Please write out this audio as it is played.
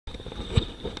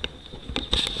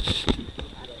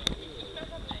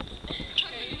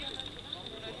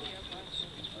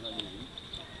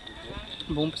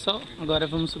Bom, pessoal, agora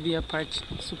vamos subir a parte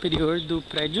superior do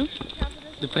prédio.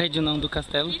 Do prédio não, do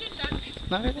castelo.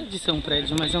 Na verdade isso é um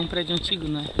prédio, mas é um prédio antigo,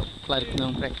 né? Claro que não é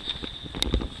um prédio.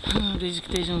 Desde que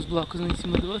estejam os blocos um em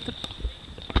cima do outro.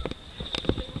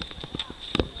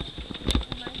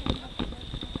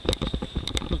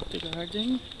 Look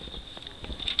Garden.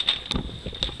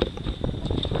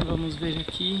 Vamos ver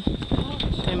aqui.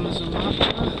 Temos o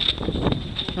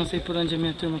mapa. Não sei por onde a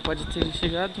minha turma pode ter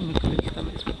chegado, mas por aqui tá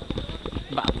mesmo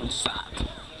bagunçado.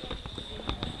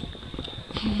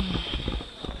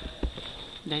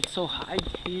 That's so high.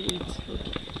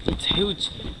 It's huge.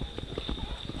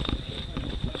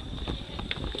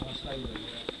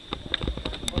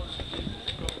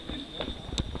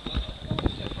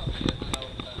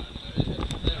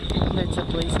 That's the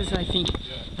places I think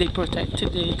they protect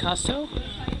the castle.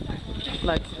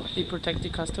 Like they protect the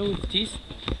castle with this.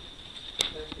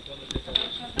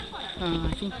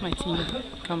 I think my team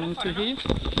coming to here.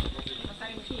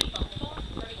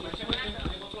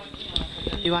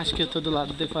 Eu acho que eu tô do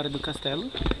lado de fora do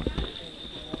castelo,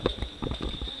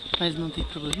 mas não tem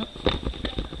problema.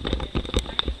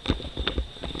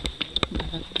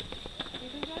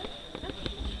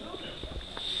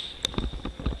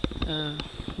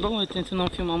 Bom, eu tento não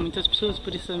filmar muitas pessoas,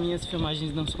 por isso as minhas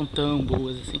filmagens não são tão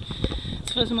boas assim.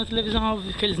 Se fosse uma televisão,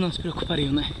 óbvio que eles não se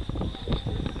preocupariam, né?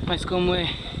 Mas como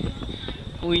é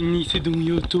o início de um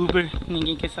youtuber,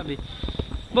 ninguém quer saber.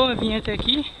 Bom, eu vim até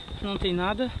aqui, não tem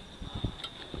nada.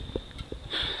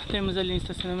 Temos ali um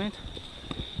estacionamento.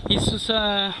 Isso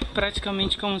é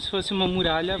praticamente como se fosse uma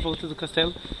muralha à volta do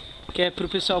castelo, que é para o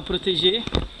pessoal proteger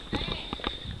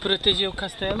o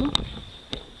castelo,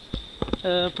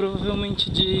 provavelmente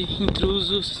de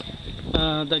intrusos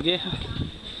da guerra.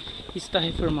 Isso está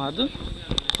reformado.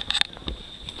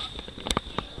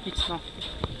 It's not.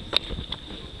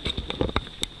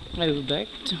 I will back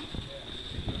to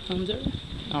under.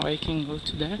 Now I can go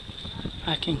to there.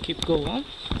 I can keep going.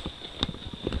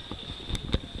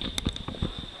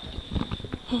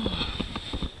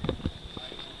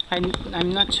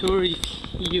 I'm not sure if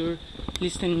you're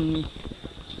listening to me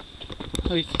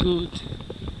with good.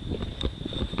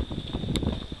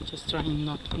 Just trying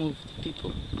not to move the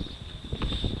people,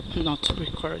 not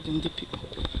recording the people.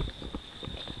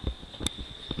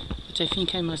 But I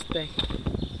think I must back.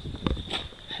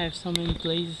 Have so many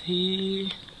places here,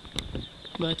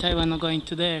 but I wanna go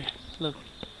into there. Look,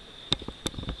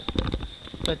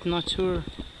 but not sure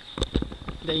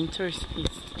the entrance.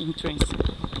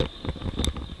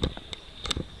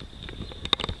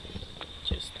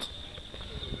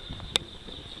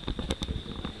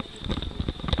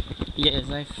 Yes,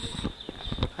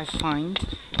 I find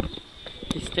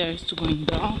the stairs to going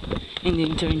down and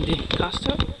entering the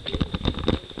castle.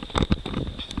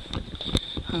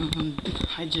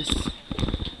 I just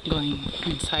going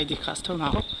inside the castle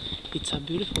now. It's a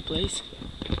beautiful place.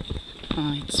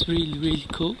 It's really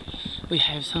cool. We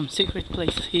have some secret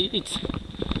places here. It's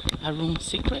a room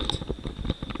secret.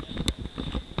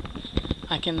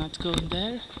 I cannot go in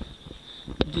there.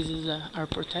 This is our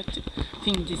protected. I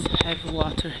think this have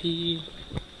water here.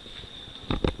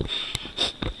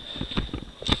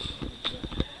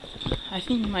 I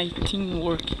think my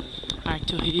teamwork are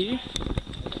to here.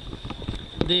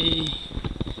 They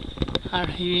are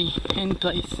here in any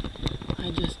place.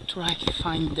 I just try to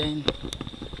find them.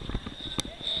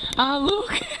 Ah,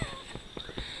 look!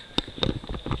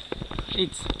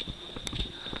 It's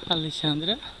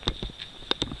Alexandra.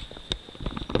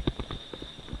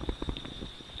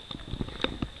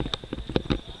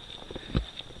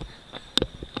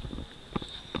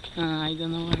 I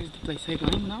don't know where is the place I'm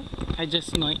going now. I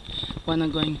just wanna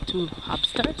going to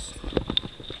upstairs.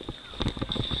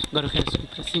 Agora eu quero subir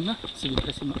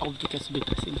pra cima. Óbvio que é subir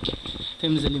pra cima.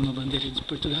 Temos ali uma bandeira de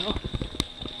Portugal.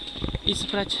 Isso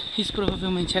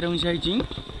provavelmente era um jardim.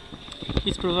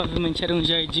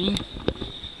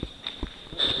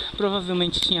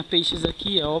 Provavelmente tinha peixes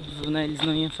aqui, é óbvio, né? Eles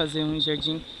não iam fazer um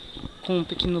jardim com um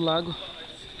pequeno lago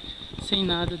sem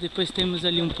nada. Depois temos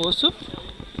ali um poço.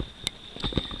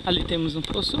 Ali temos um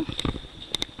poço.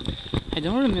 I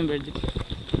don't remember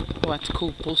what's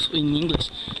called poço in English,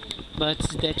 but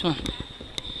that one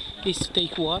is to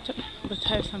take water. But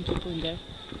have some people in there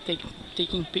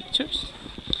taking pictures.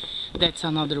 That's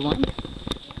another one.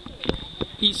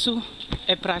 Isso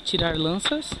é para tirar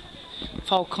lanças.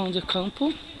 Falcão de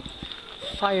campo.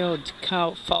 Field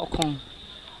falcon.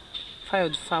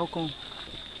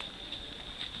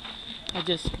 I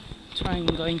just trying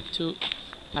going to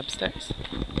upstairs.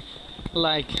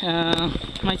 Like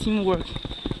my teamwork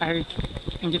are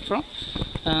in the front.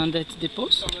 That's the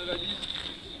post.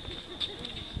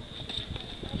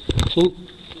 Oh.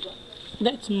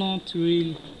 That's not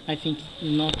really, I think,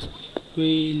 not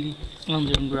really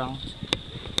underground.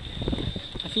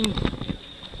 I think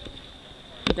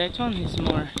that one is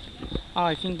more. Oh,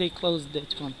 I think they closed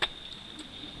that one.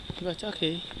 But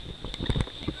okay.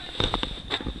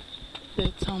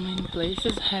 That's so many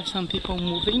places. Have some people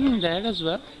moving there as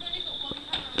well.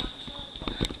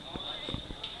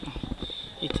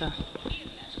 It's a.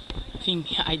 I think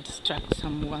I distract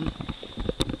someone.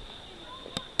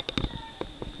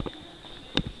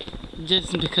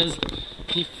 Just because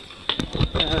he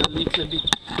a little bit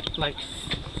like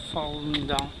falling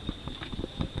down.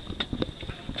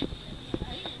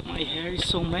 My hair is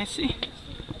so messy.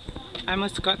 I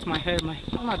must cut my hair. My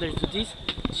mother do this.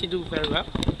 She do very well.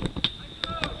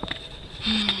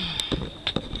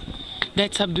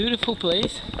 That's a beautiful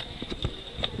place.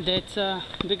 That's the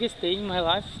biggest day in my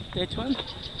life. That one.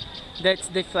 That's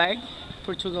the flag,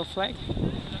 Portugal flag.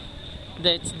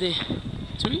 That's the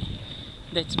tree.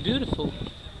 That's beautiful.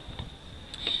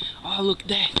 Oh, look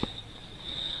that.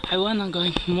 I wanna go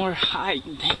more high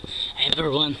than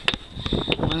everyone.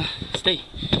 I wanna stay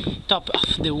top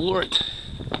of the world.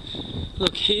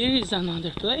 Look, here is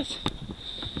another place.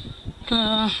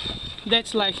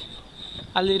 That's like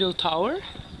a little tower,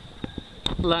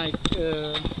 like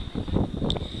to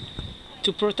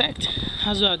protect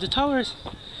as well. The towers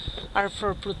are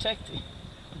for protecting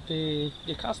the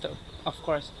castle, of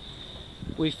course,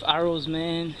 with arrows,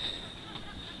 man,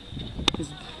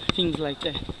 things like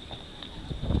that.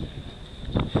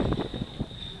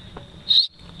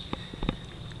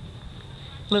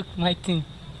 Look, my team.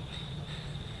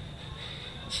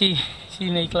 She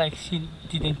make like she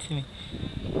didn't see me.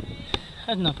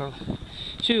 That's no problem.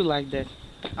 She will like that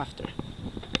after.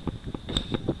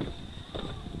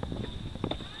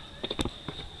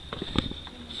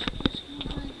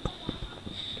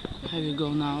 I will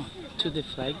go now to the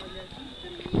flag.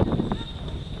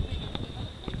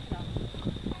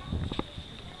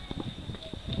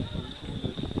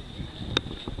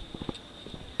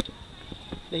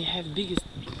 They have biggest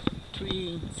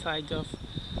tree inside of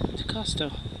the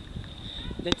castle.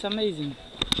 That's amazing.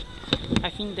 I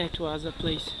think that was a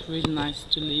place really nice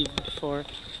to live before,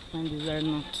 when these are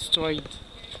not destroyed.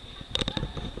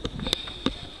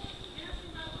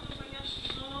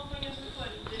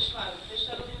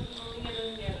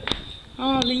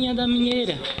 Oh, linha da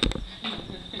Minheira.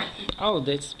 Oh,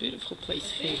 that's a beautiful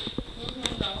place here.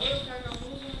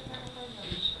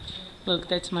 Look,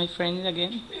 that's my friend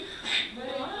again.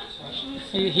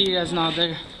 Here is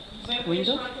another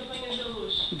window.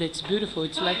 That's beautiful.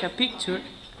 It's like a picture.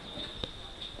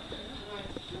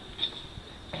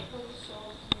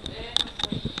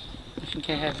 I think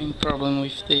I'm having problem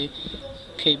with the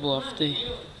cable of the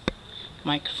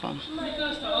microphone.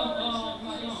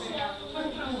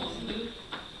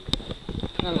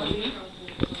 Hello.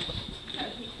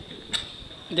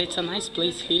 That's a nice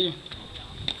place here.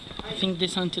 I think the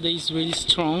sun today is really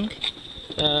strong.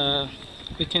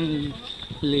 We can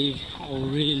live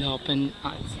really open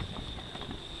eyes.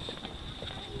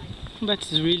 But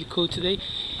it's really cool today.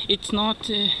 It's not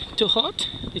too hot.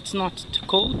 It's not too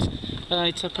cold.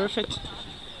 It's a perfect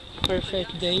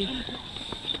day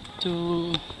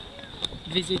to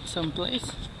visit some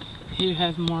place. Here you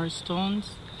have more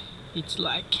stones. It's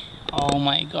like, oh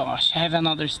my gosh, I have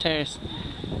another stairs.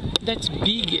 That's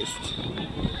biggest.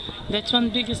 That's one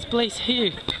biggest place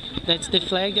here. That's the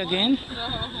flag again.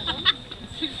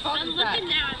 I'm looking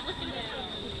now.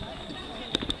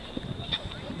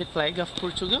 The flag of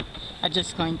Portugal. I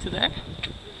just going to there.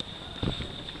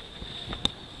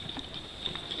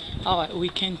 Oh, we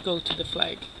can't go to the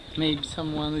flag. Maybe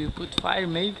someone will put fire,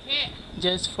 maybe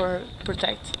just for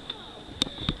protect.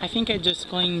 I think I just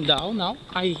going down now.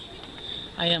 I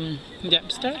am in the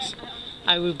upstairs.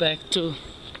 I will back to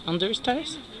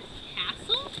understairs.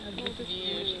 Castle?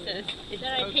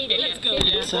 I hate it. Let's go.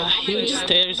 It's a huge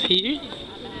stairs here.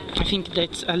 I think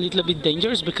that's a little bit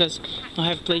dangerous because you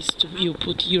have place to you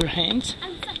put your hands.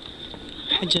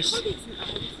 I just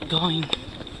going.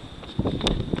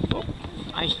 Oh,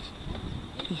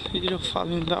 you're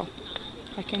falling down.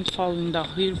 I can't fall down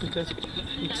here because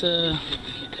it's a.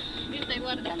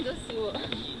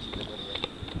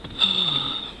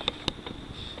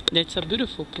 That's a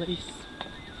beautiful place.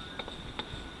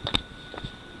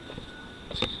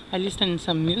 I listen to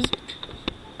some music.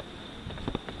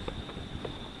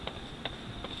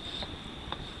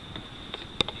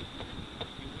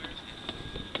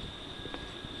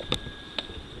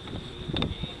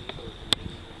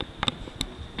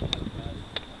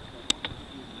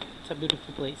 It's a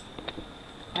beautiful place.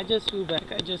 I just will back.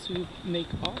 I just will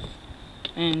make off,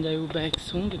 and I will back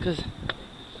soon because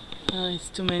it's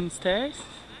too many stairs.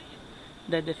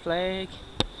 That the flag.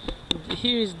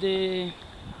 Here is the.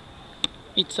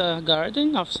 It's a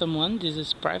garden of someone. This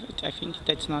is private. I think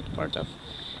that's not part of.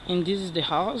 And this is the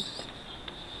house.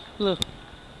 Look,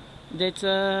 that's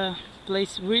a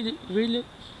place really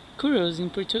curious in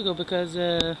Portugal because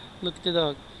look at the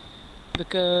dog.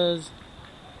 Because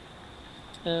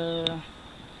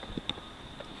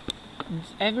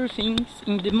everything's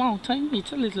in the mountain.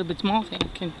 It's a little bit mountain. I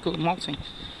can't go mountain.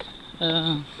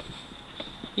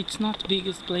 It's not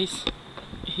biggest place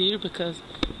here because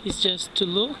it's just to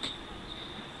look.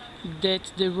 That's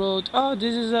the road. Oh,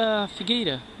 this is a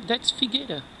Figueira. That's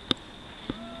Figueira.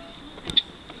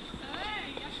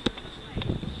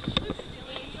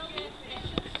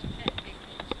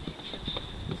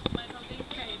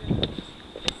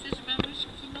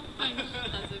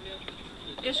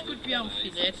 É escorpião,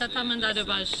 filha. Essa está a mandar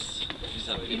abaixo.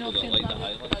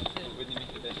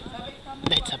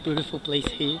 That's a beautiful place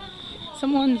here.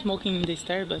 Someone smoking in the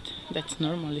stair, but that's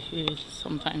normal here.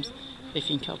 Sometimes they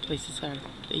think all places are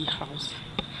the house.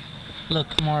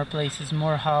 Look, more places,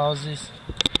 more houses.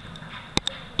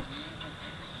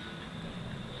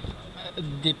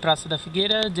 The Praça da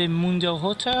Figueira, the Mundial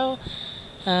Hotel.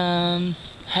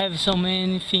 Have so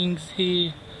many things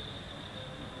here.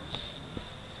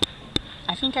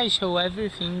 I think I show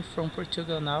everything from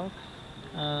Portugal now.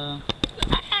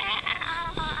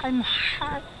 I'm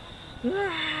hot.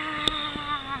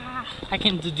 I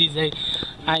can't do this.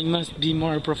 I must be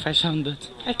more professional, but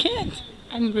I can't.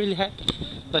 I'm really happy,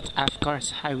 but of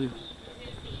course I will.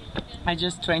 I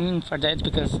just training for that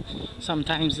because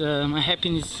sometimes my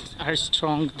happiness are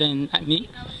strong than me.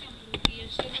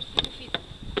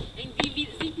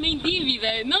 Sinto-me em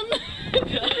dívida, não?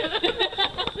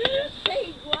 É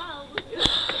igual.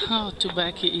 Oh,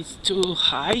 tobacco is too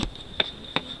high.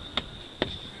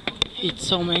 It's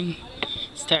so many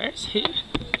stairs here.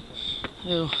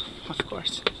 Oh, of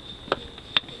course.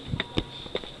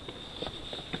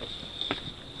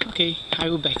 Okay, I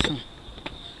will back soon.